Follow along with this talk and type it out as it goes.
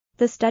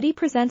The study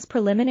presents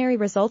preliminary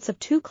results of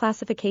 2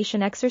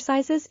 classification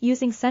exercises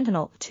using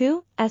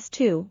Sentinel-2,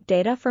 S2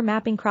 data for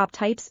mapping crop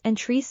types and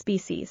tree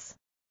species.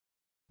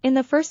 In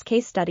the first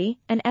case study,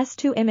 an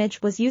S2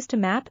 image was used to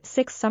map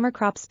 6 summer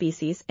crop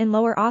species in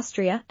Lower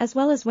Austria as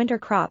well as winter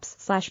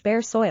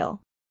crops/bare soil.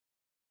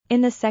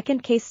 In the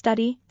second case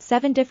study,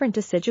 7 different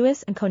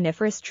deciduous and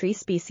coniferous tree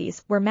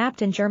species were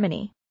mapped in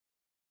Germany.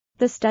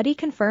 The study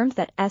confirmed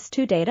that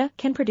S2 data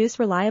can produce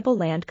reliable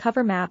land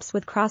cover maps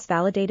with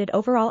cross-validated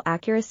overall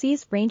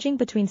accuracies ranging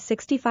between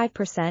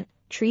 65%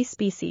 tree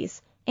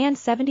species and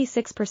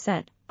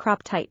 76%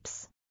 crop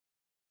types.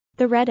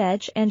 The red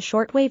edge and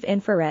shortwave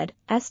infrared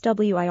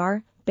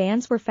 (SWIR)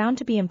 bands were found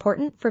to be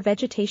important for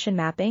vegetation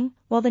mapping,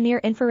 while the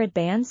near-infrared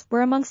bands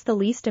were amongst the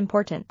least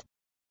important.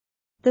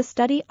 The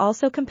study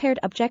also compared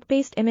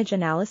object-based image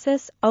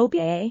analysis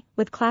 (OBA)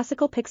 with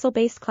classical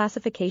pixel-based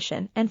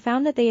classification and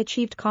found that they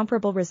achieved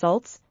comparable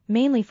results,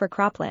 mainly for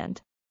cropland.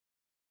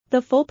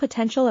 The full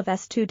potential of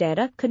S2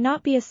 data could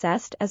not be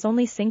assessed as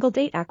only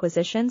single-date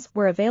acquisitions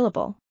were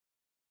available.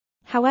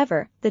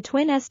 However, the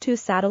twin S2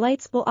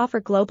 satellites will offer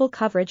global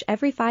coverage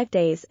every 5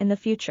 days in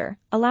the future,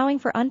 allowing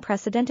for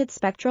unprecedented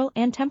spectral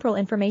and temporal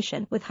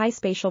information with high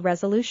spatial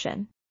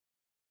resolution.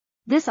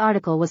 This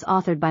article was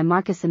authored by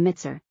Markus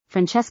Immitzer,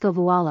 Francesco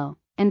Vuolo,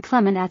 and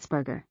Clement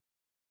Atzberger.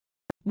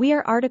 We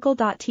are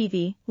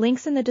RTCLTV,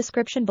 links in the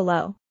description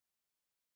below.